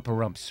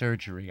parumpa-rump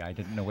surgery. I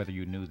didn't know whether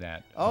you knew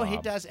that. Oh, he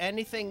Bob. does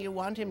anything you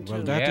want him to.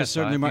 Well, that is Yes,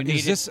 certainly... if you need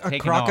Is this it a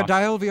taken off.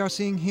 crocodile we are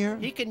seeing here?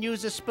 He can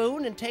use a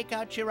spoon and take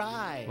out your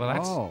eye.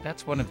 Well,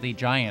 that's one of the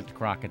giant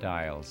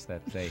crocodiles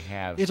that they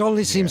have. It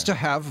only seems here. to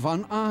have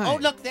one eye. Oh,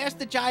 look, there's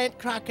the giant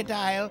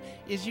crocodile.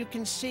 As you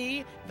can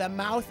see, the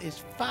mouth is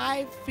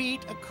 5 feet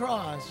feet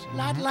across. A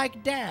lot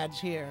like Dad's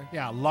here.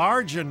 Yeah,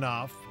 large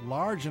enough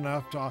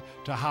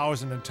to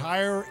house an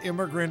entire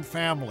immigrant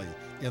family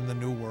in the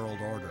New World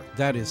Order.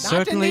 That is Not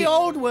certainly in the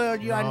old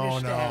world, you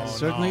understand.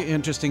 certainly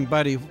interesting,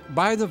 buddy.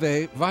 By the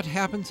way, what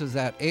happened to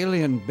that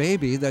alien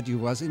baby that you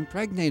was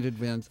impregnated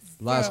with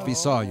last we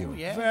saw you?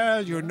 Yeah.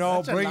 Well, you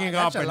know, bringing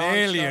up that's a an long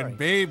alien story.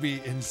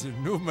 baby in the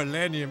new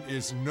millennium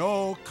is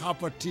no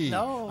cup of tea.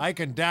 No. I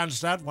can dance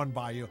that one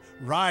by you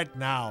right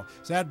now.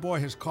 That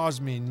boy has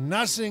caused me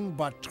nothing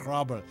but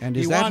trouble. And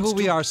He is that wants who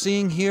we to are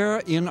seeing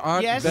here in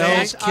Art Yes, Bell's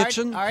yes, Art-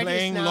 kitchen? Art is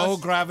playing now-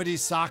 low-gravity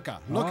soccer.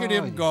 Look at Oh,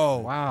 him go.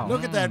 wow.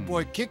 Look at that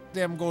boy kick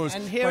them goals.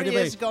 And here By the he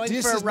way, is going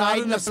this for a is ride not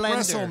in an a blender.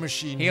 espresso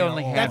machine. He here.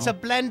 only had- That's a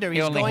blender. He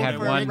He's only going had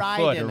for one a ride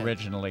foot in it.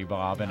 originally,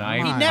 Bob, and He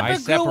I never grew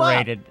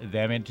separated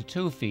them into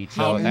 2 feet,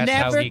 so He that's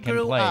how never he can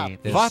grew play up.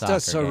 this What a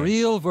soccer game.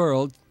 surreal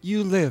world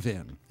you live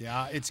in.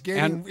 Yeah, it's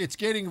And-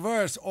 getting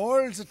worse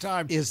all the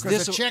time. Is because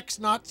this the a- check's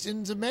not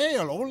in the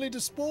mail, only the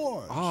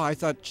spores. Oh, I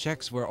thought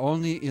Czechs were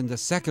only in the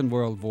Second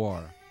World War.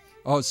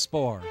 Oh,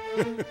 spore.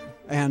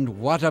 And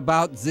what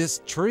about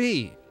this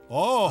tree?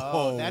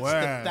 Oh, that's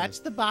well. that's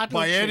the bottle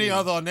By any tree.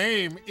 other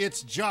name,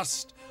 it's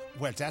just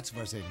that's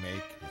where they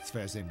make. It's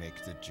where they make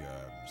the germs.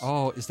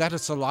 Oh, is that a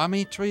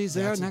salami tree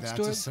there that's next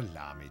to that's it? a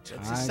salami tree.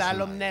 It's a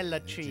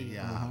salmonella tree.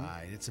 Yeah,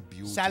 it's a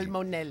beauty.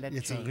 Salmonella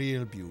It's a tree.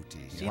 real beauty.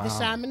 See the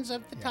salmons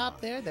at the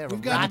top there? They're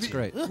We've got That's to be,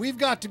 great. We've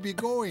got to be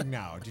going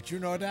now. Did you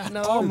know that?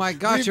 No. Oh my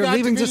gosh, We've you're got to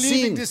leaving be the scene.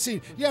 leaving the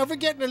scene. Yeah, we're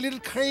getting a little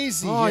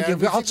crazy. Oh, here.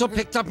 you've also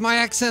picked up my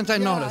accent, I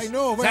noticed. I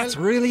know. Well, That's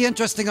really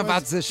interesting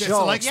about this it's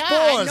show. like Yeah,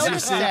 spores, I you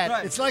noticed see.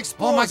 that. It's like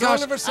spores. Oh my gosh.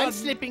 All of a I'm sudden,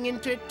 slipping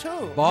into it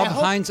too. Bob I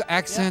hope- Hind's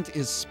accent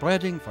is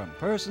spreading from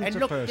person And to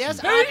look, person.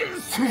 there's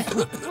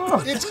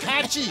it's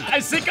catchy. I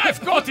think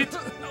I've got it.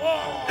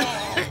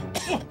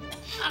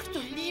 Ach du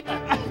Liebe.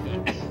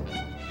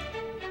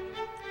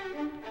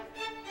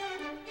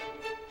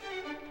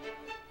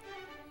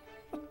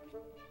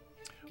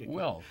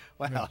 Well,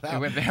 Wow, That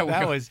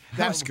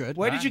was good.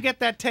 Where did you get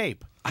that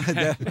tape?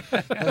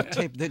 that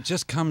tape that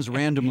just comes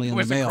randomly it in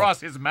was the mail. across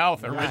his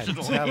mouth I'm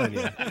originally. telling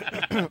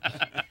you.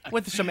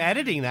 With some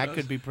editing, that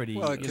could be pretty.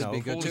 Well, it you could know, be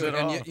good pulls too. it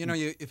And off.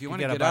 if you want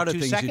get to get about out of 2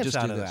 things, you seconds just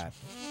out do of this. that.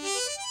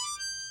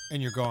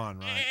 And you're gone,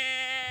 right?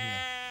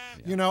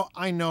 You know,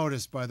 I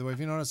noticed, by the way, if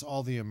you notice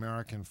all the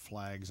American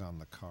flags on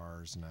the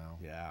cars now.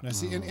 Yeah. Now,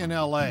 see, in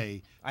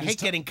L.A., I hate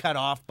getting cut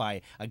off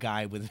by a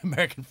guy with an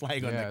American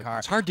flag on Yeah, the car.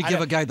 it's hard to I give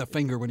don't- a guy the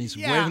finger when he's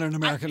Yeah, waving an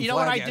American you know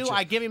flag what I at do? you.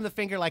 I give him the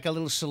finger like a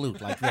little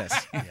salute, like this.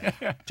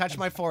 Touch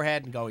my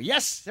forehead and go,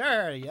 "Yes,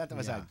 sir." Yeah, that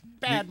was a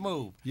bad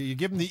move. you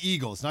give him the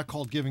eagle. It's not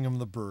called giving him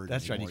the bird.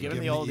 That's right, you anymore. give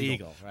him the old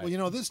eagle, right. Well, you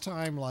know, this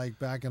time, like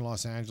back in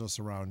Los Angeles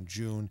around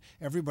June,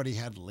 everybody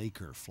had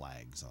Laker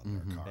flags on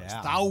their cars.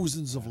 Yeah.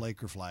 Thousands of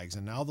Laker flags.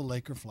 And now the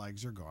Laker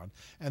flags are gone.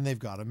 And they've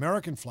got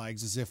American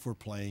flags as if we're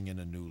playing in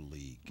a new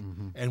league.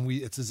 And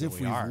it's as if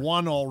we we've are.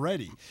 won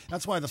already.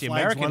 That's why the the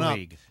flags American went up.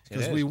 League. It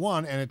Because is. we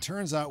won. And it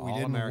turns out we All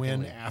didn't American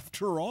win League.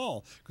 after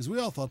all. Because we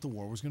all thought the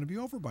war was going to be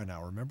over by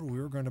now. Remember, we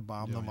were going to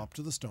bomb them up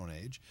to the Stone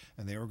Age.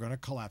 And they were going to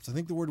collapse. I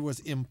think the word was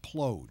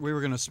implode. We were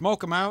going to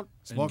smoke them out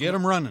and Smoke get 'em-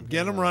 them running.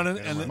 Get them running.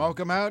 And then Smoke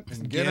them out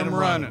and get them 'em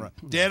running.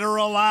 Dead or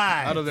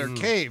alive. Out of their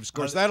caves. Of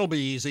course, that'll be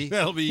easy.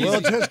 That'll be We'll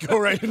easy. just go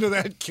right into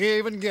that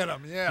cave and get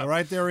them. Yeah.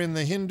 Right there in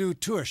the Hindu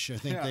Tush, I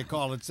think they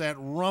call it. It's that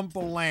rump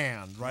of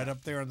land right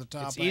up there on the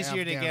top It's of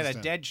easier to get a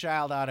Afghanistan. dead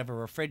child out of a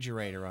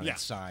refrigerator on Yeah.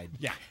 its side.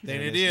 Yeah, than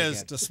than it to is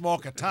get to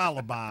smoke a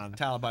Taliban.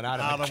 Taliban out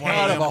of a one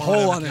cave. them a one hole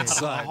them on its caves.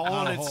 side. A hole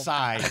Out in of its hole.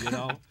 side, you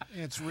know,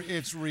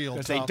 It's real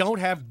because tough. they don't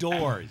have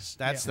doors.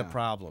 That's the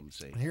problem.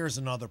 See, Here's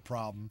another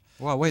problem.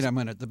 Well, wait a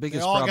minute. The They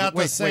biggest all problem. got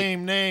the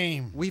same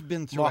name. We've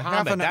been through Muhammad,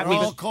 half an that hour. They're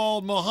all means-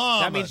 called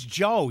Muhammad. that means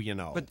Joe. You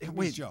know, But was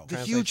wait, Joe. the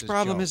Translates huge as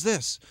problem Joe. is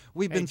this.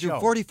 We've been Hey, through Joe.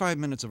 45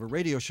 minutes of a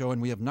radio show,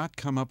 and we have not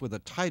come up with a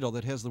title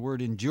that has the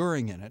word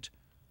enduring in it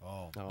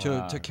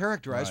to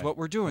characterize right. what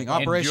we're doing.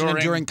 Operation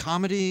Enduring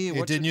Comedy.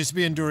 it didn't used to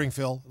be enduring,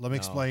 Phil. Let me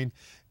explain.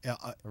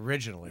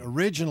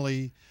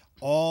 Originally,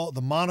 all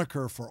the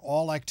moniker for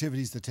all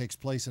activities that takes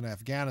place in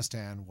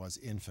Afghanistan was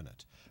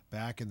infinite.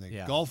 Back in the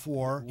Gulf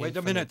War. Wait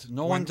a minute.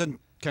 No one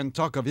can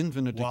talk of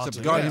infinite Well, except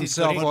it's God good.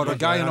 himself But- or a but-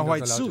 guy in a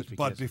white suit.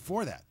 But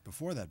before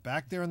that,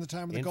 back there in the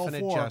time of the Gulf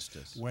Infinite War,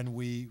 justice. when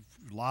we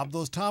lobbed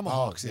those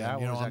tomahawks yeah,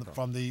 in, what was that called?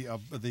 from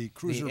the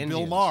cruiser Bill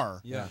Indians. Maher,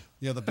 Yeah.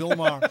 the Bill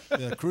Maher,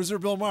 the cruiser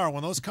Bill Maher,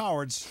 when those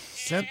cowards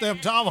sent them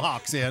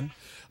tomahawks in,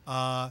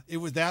 it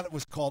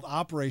was called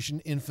Operation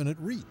Infinite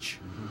Reach,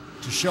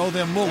 to show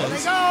them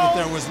mullahs that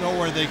there was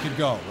nowhere they could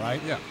go. Right?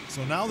 Yeah.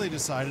 So now they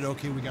decided,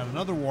 okay, we got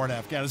another war in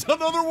Afghanistan.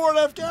 Another war in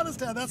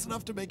Afghanistan. That's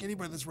enough to make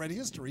anybody that's read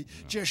history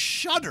just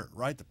shudder.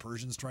 Right? The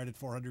Persians tried it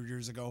 400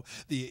 years ago.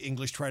 The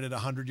English tried it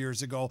 100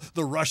 years ago.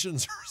 The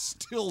Russians are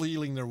still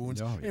healing their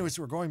wounds. Anyways,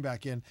 we're going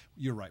back in.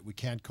 You're right. We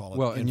can't call it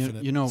Well, and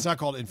infinite. you know, it's not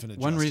called infinite.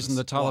 One justice. reason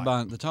the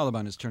Why?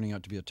 Taliban is turning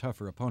out to be a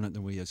tougher opponent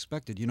than we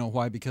expected. You know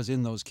why? Because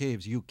in those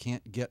caves, you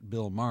can't get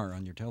Bill Maher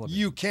on your television.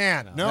 You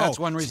can't. No. That's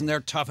one reason they're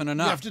toughening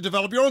up. You have to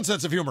develop your own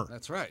sense of humor.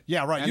 That's right.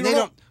 Yeah, right. And You they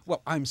don't know.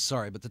 Well, I'm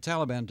sorry, but the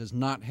Taliban does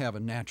not have a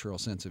natural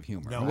sense of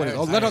humor. No, What is, I-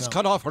 oh, I let us know.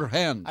 cut off her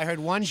hand. I heard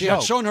one She joke.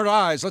 had shown her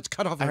eyes. Let's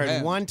cut off I her heard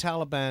hand. one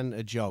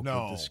Taliban joke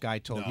No, that this guy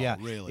told. no, Yeah,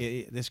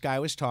 really. This guy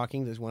was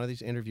talking. There's one of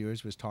these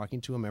interviewers was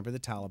talking to a member of the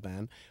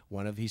Taliban.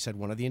 He said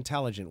one of the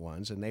intelligent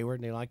ones, and they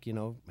like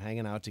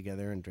hanging out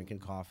together and drinking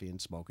coffee and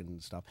smoking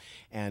and stuff.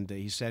 And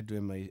he said to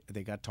him,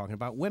 they got talking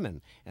about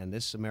women, and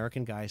this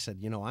American guy said,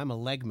 I'm a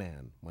leg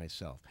man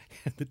myself.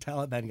 The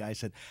Taliban guy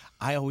said,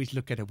 I always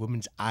look at a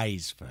woman's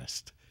eyes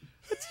first.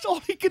 That's all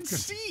he can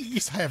see.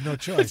 I have no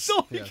choice. That's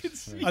all he can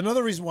see.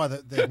 Another reason why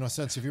they have no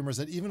sense of humor is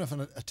that even if a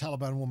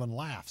Taliban woman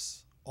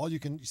laughs, all you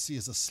can see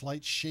is a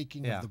slight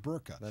shaking Yeah, of the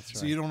burqa. that's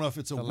So right. you don't know if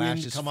it's a The wind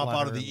lashes come up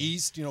out of flutter. the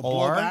east, blow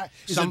Or back.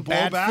 Is some it blow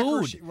bad back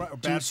or food. or Too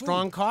bad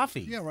strong food.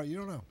 coffee. Yeah, right. You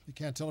don't know. You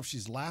can't tell if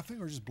she's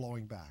laughing or just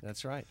blowing back.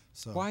 That's right.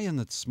 So Why in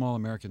the small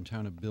American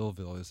town of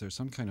Billville is there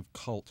some kind of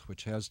cult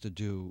which has to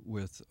do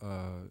with,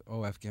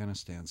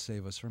 Afghanistan,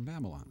 save us from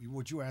Babylon?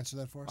 would you answer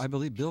that for us? I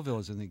believe Billville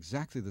is in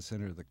exactly the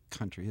center of the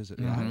country, is it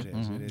Yeah, not? it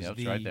is. It is Yeah,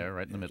 it's right there,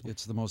 right in the middle.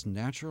 It's the most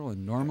natural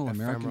and normal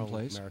American ephemeral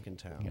place. American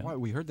town. Why,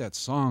 we heard that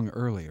song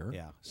earlier.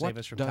 Yeah, What Save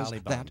Us from does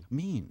Taliban. that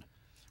mean?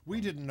 We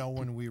didn't know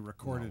when we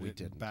recorded we it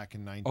didn't. back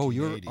in Oh,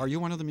 1980. are you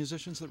one of the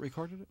musicians that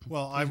recorded it?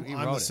 Well, I'm he the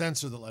wrote it.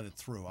 censor that let it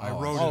through. I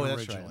Oh, wrote oh, it that's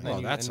right. originally. Well,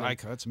 Well, that's and then-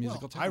 that's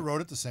musical I talent.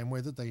 wrote it the same way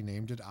that they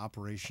named it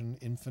Operation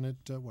Infinite,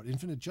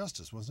 Infinite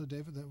Justice, wasn't it,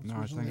 David? That was No, I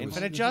originally- think it was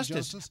Infinite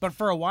Justice. But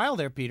for a while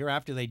there, Peter,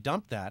 after they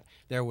dumped that,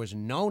 there was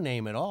no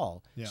name at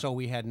all. Yeah. So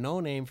we had no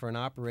name for an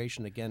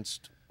operation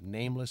against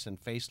nameless and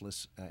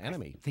faceless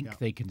enemy. I think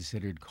they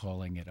considered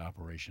calling it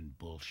Operation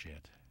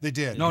Bullshit. They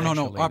did. No,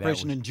 Eventually, that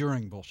Operation was-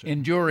 Enduring bullshit.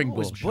 Enduring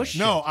was bullshit. bullshit.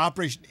 No,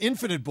 Operation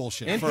Infinite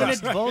Bullshit. Infinite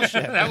first.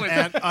 bullshit.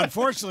 And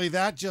unfortunately,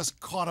 that just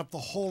caught up the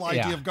whole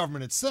idea Yeah. of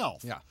government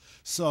itself. Yeah.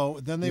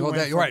 So then they You know, went.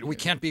 that, you're right. We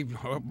can't be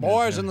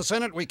boys in the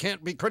Senate. We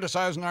can't be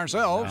criticizing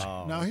ourselves.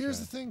 Now, here's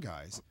the thing,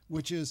 guys,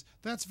 which is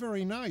that's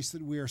very nice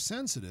that we are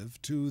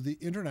sensitive to the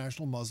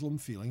international Muslim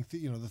feeling,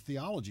 the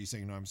theology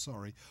saying, no, I'm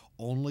sorry,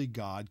 only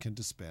God can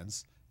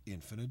dispense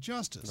infinite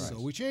justice.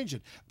 So we changed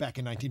it. Back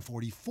in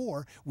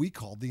 1944, we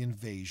called the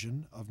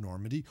invasion of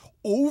Normandy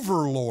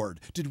Overlord.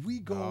 Did we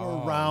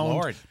go around?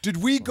 Lord. Did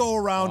we go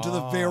around to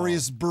the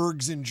various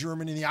burgs in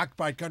Germany, the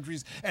occupied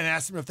countries, and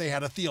ask them if they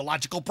had a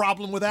theological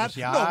problem with that?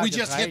 Yeah, no, we that's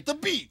just right. hit the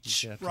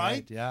beach, That's right?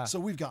 right, yeah. So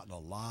we've gotten a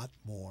lot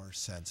more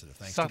sensitive.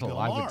 Thanks to Subtle, Bill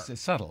I Maher. would say.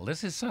 Subtle.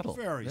 This is subtle.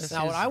 Very This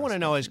Now, what is- I want to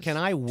know is, can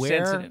I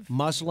wear Sensitive.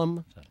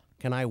 Muslim?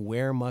 Can I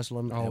wear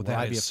Muslim? Oh, Will that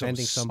I be is so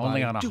offending somebody?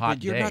 Only on a Dude, hot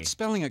but you're day. not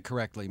spelling it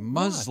correctly.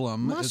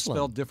 Muslim is Muslim.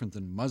 spelled different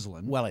than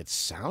muslin. Well, it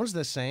sounds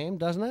the same,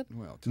 doesn't it?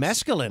 Well,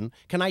 mescaline.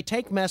 Can I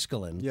take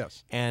mescaline?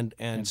 Yes. And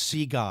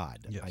see God?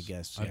 Yes, I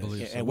guess. I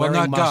believe so. And Well,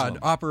 wearing not Muslim.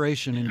 God.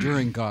 Operation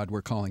Enduring God,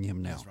 we're calling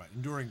him now. That's right.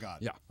 Enduring God.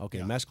 Yeah. Okay,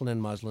 mescaline,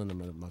 muslin,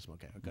 and Muslim.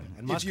 Okay, okay.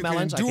 And If you can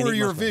muskmelons, I can endure eat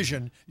your muskmelon.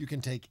 vision, you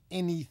can take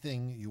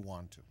anything you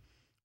want to.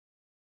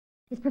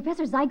 Is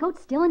Professor Zygote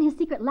still in his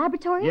secret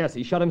laboratory? Yes,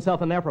 he shut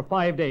himself in there for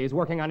 5 days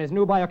working on his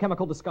new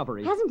biochemical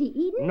discovery. Hasn't he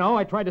eaten? No,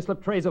 I tried to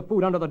slip trays of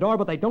food under the door,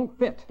 but they don't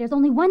fit. There's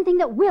only one thing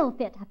that will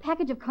fit, a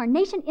package of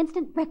Carnation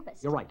instant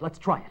breakfast. You're right, let's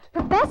try it.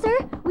 Professor,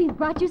 we've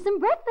brought you some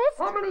breakfast.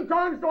 How many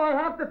times do I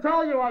have to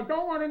tell you I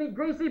don't want any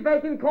greasy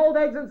bacon, cold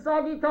eggs, and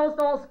soggy toast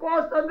all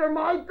squashed under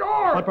my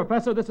door? But,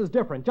 Professor, this is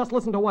different. Just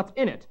listen to what's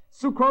in it.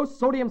 Sucrose,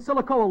 sodium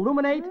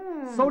silicoaluminate,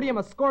 sodium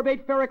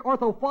ascorbate ferric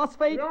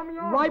orthophosphate,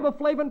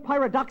 riboflavin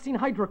pyridoxine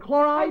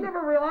hydrochloride. I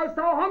never realized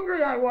how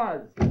hungry I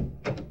was.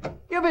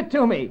 Give it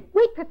to me.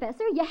 Wait,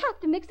 Professor, you have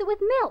to mix it with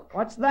milk.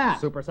 What's that?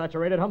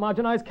 Supersaturated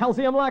homogenized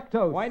calcium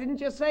lactose. Why didn't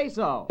you say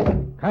so?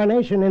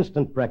 Carnation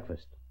instant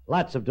breakfast.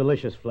 Lots of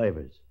delicious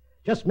flavors.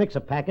 Just mix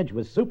a package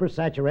with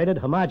supersaturated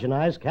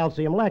homogenized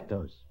calcium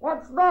lactose.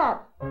 What's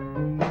that?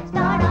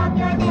 Start off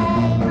your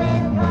day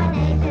with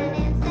Carnation.